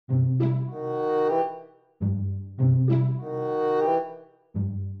I'm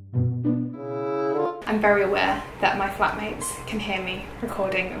very aware that my flatmates can hear me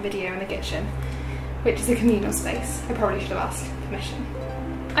recording a video in the kitchen, which is a communal space. I probably should have asked permission.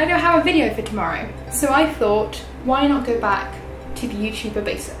 I don't have a video for tomorrow, so I thought, why not go back to the YouTuber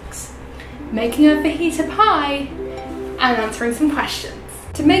basics? Making a fajita pie and answering some questions.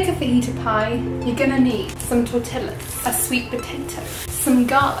 To make a fajita pie, you're gonna need some tortillas, a sweet potato, some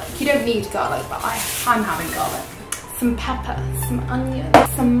garlic. You don't need garlic, but I'm having garlic. Some pepper, some onion,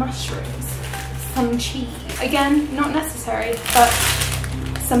 some mushrooms, some cheese. Again, not necessary, but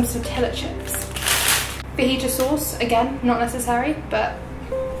some tortilla chips. Fajita sauce, again, not necessary, but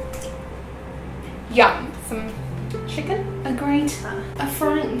yum. Some chicken, a grater, a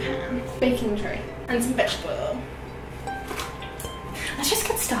frying pan, baking tray, and some vegetable oil. Let's just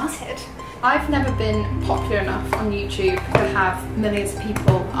get started. I've never been popular enough on YouTube to have millions of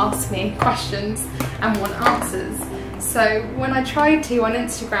people ask me questions and want answers. So when I tried to on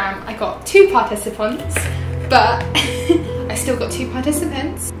Instagram, I got 2 participants, but I still got 2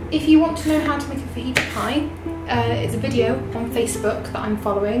 participants. If you want to know how to make a fajita pie, it's a video on Facebook that I'm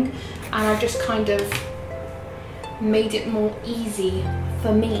following, and I've just kind of made it more easy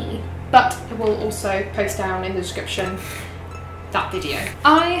for me. But I will also post down in the description that video.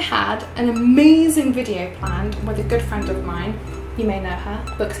 I had an amazing video planned with a good friend of mine. You may know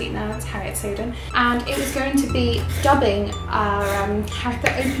her, Books Eat Nerds, Harriet Soden, and it was going to be dubbing our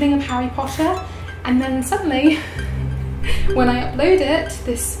the opening of Harry Potter, and then suddenly when I upload it,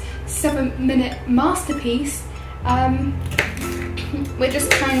 this 7-minute masterpiece, we're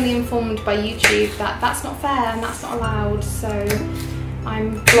just kindly informed by YouTube that that's not fair and that's not allowed, so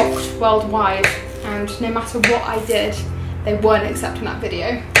I'm blocked worldwide, and no matter what I did, they weren't accepting that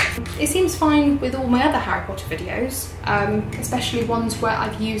video. It seems fine with all my other Harry Potter videos, especially ones where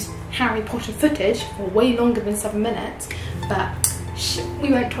I've used Harry Potter footage for way longer than 7 minutes, but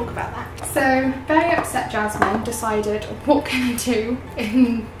we won't talk about that. So, very upset Jasmine decided what can I do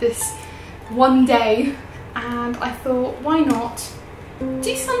in this one day, and I thought, why not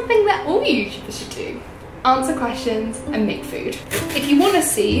do something that all YouTubers should do? Answer questions and make food. If you want to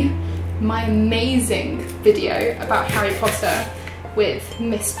see my amazing video about Harry Potter with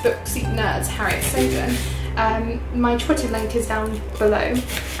Miss Books Eat Nerds, Harriet Soden, my Twitter link is down below,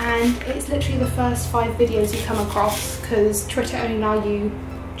 and it's literally the first 5 videos you come across, because Twitter only allows you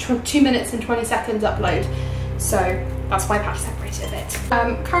 2 minutes and 20 seconds upload, so that's why I've separated it.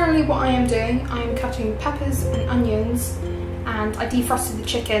 Currently what I am doing, I am cutting peppers and onions, and I defrosted the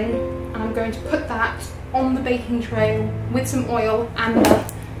chicken, and I'm going to put that on the baking tray with some oil and the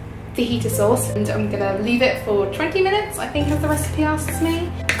fajita sauce, and I'm gonna leave it for 20 minutes, I think, as the recipe asks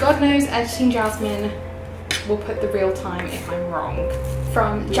me. God knows editing Jasmine will put the real time if I'm wrong.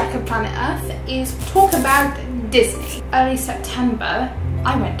 From Jack of Planet Earth is talk about Disney. Early September,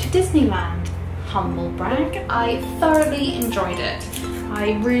 I went to Disneyland. Humble brag. I thoroughly enjoyed it.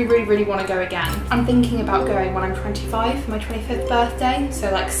 I really want to go again. I'm thinking about going when I'm 25 for my 25th birthday,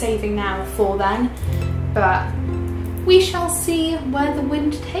 so like saving now for then, but we shall see where the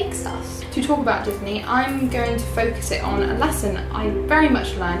wind takes us. To talk about Disney, I'm going to focus it on a lesson I very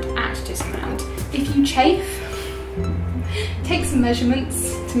much learned at Disneyland. If you chafe, take some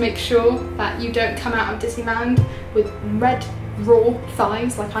measurements to make sure that you don't come out of Disneyland with red, raw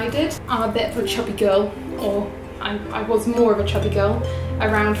thighs like I did. I'm a bit of a chubby girl, or I was more of a chubby girl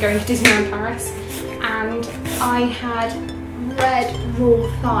around going to Disneyland Paris, and I had red, raw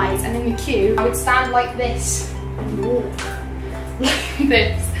thighs, and in the queue I would stand like this and walk like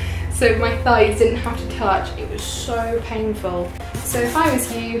this, so my thighs didn't have to touch. It was so painful. So if I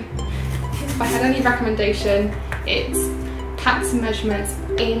was you, if I had any recommendation, it's pack some measurements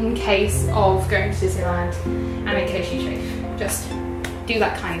in case of going to Disneyland and in case you chafe. Just do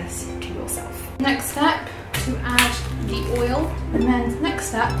that kindness to yourself. Next step, to add the oil, and then the next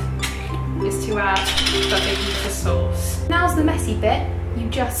step is to add the fajita sauce. Now's the messy bit. You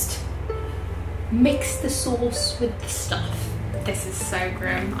just mix the sauce with the stuff. This is so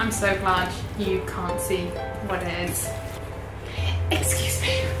grim. I'm so glad you can't see what it is. Excuse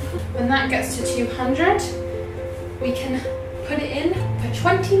me. When that gets to 200, we can put it in for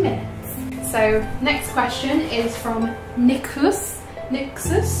 20 minutes. So next question is from Nixus.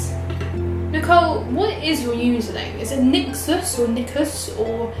 Nicole, what is your username? Is it Nixus or Nicus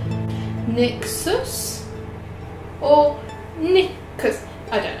or Nixus or Nicus?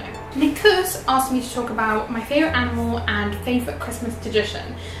 I don't know. Nicus asked me to talk about my favourite animal and favourite Christmas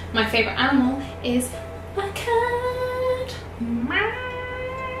tradition. My favourite animal is a cat. Meow.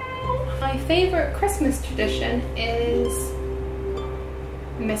 My favourite Christmas tradition is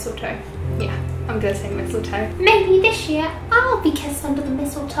Mistletoe. Yeah, I'm gonna say mistletoe. Maybe this year I'll be kissed under the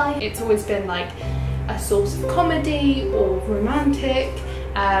mistletoe. It's always been like a source of comedy or romantic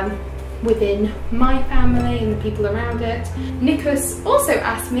within my family and the people around it. Nicholas also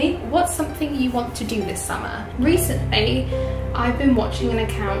asked me, what's something you want to do this summer? Recently, I've been watching an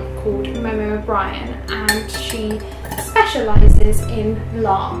account called Momo O'Brien, and she specialises in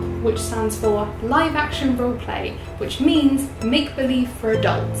LARP, which stands for live action roleplay, which means make-believe for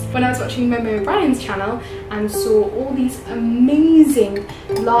adults. When I was watching Momo O'Brien's channel and saw all these amazing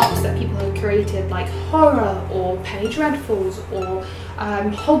LARPs that people had created, like horror or Penny Dreadfuls or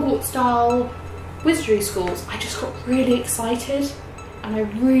Hogwarts style wizardry schools, I just got really excited and I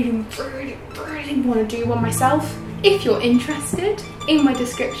really want to do one myself. If you're interested, in my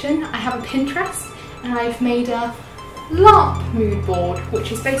description I have a Pinterest and I've made a LARP mood board,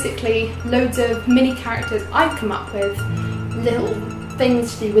 which is basically loads of mini characters I've come up with, little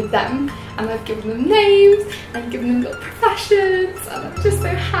things to do with them, and I've given them names and given them little professions, and I'm just so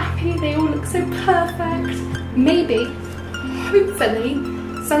happy. They all look so perfect. Maybe, hopefully,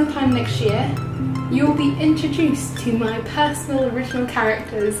 sometime next year, you'll be introduced to my personal original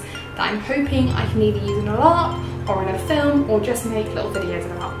characters that I'm hoping I can either use in a LARP or in a film or just make little videos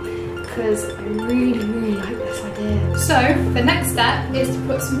about, because I really like this idea. So the next step is to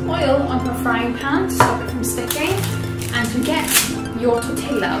put some oil onto a frying pan to stop it from sticking, and to get your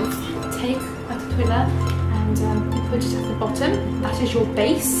tortilla. Take a tortilla and you put it at the bottom. That is your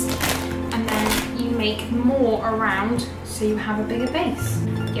base, and then you make more around so you have a bigger base.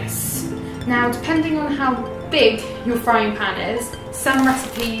 Yes. Now, depending on how big your frying pan is, some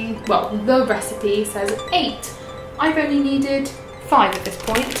recipe, well, the recipe says 8. I've only needed 5 at this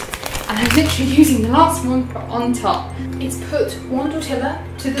point, and I'm literally using the last one on top. It's put one tortilla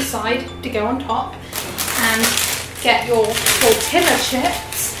to the side to go on top, and get your tortilla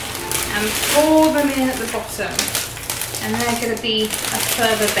chips and pour them in at the bottom, and they're going to be a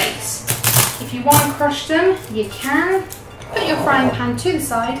further base. If you want to crush them, you can. Put your frying pan to the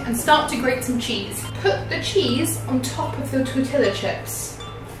side and start to grate some cheese. Put the cheese on top of the tortilla chips,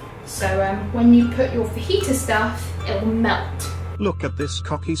 so when you put your fajita stuff, it'll melt. Look at this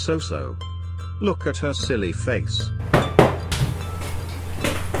cocky so-so. Look at her silly face.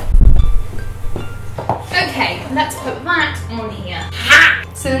 Okay, let's put that on here.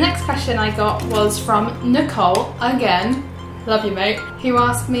 So the next question I got was from Nicole, again, love you mate, who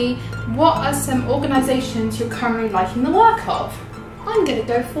asked me, what are some organisations you're currently liking the work of? I'm going to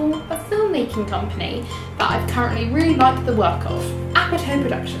go for a filmmaking company that I've currently really liked the work of, Apatow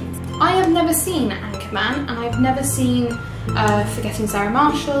Productions. I have never seen Anchorman, and I've never seen Forgetting Sarah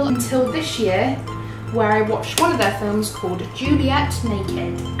Marshall until this year, where I watched one of their films called Juliet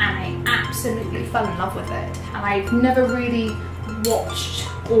Naked, and I absolutely fell in love with it. And I've never really watched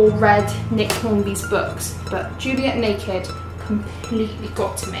or read Nick Hornby's books, but Juliet Naked completely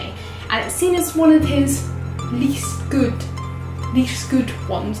got to me, and it's seen as one of his least good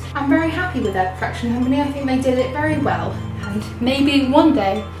ones. I'm very happy with their production company. I think they did it very well, and maybe one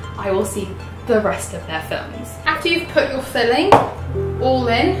day I will see the rest of their films. After you've put your filling all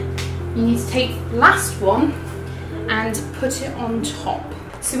in, you need to take the last one and put it on top.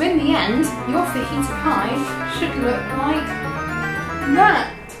 So in the end, your fajita pie should look like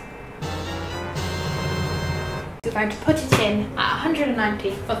that. We're going to put it in at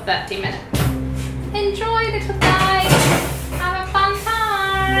 190 for 30 minutes. Enjoy, little guys! Have a fun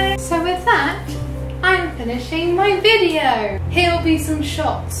time! So with that, I'm finishing my video. Here will be some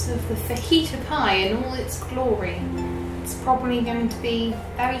shots of the fajita pie in all its glory. It's probably going to be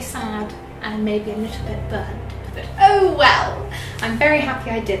very sad and maybe a little bit burnt, but oh well! I'm very happy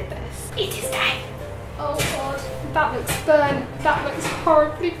I did this. It is time! Oh god, that looks burnt. That looks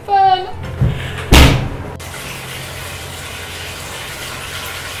horribly burnt.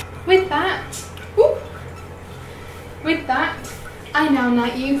 With that, I now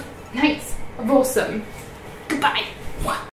night you nights of awesome. Goodbye.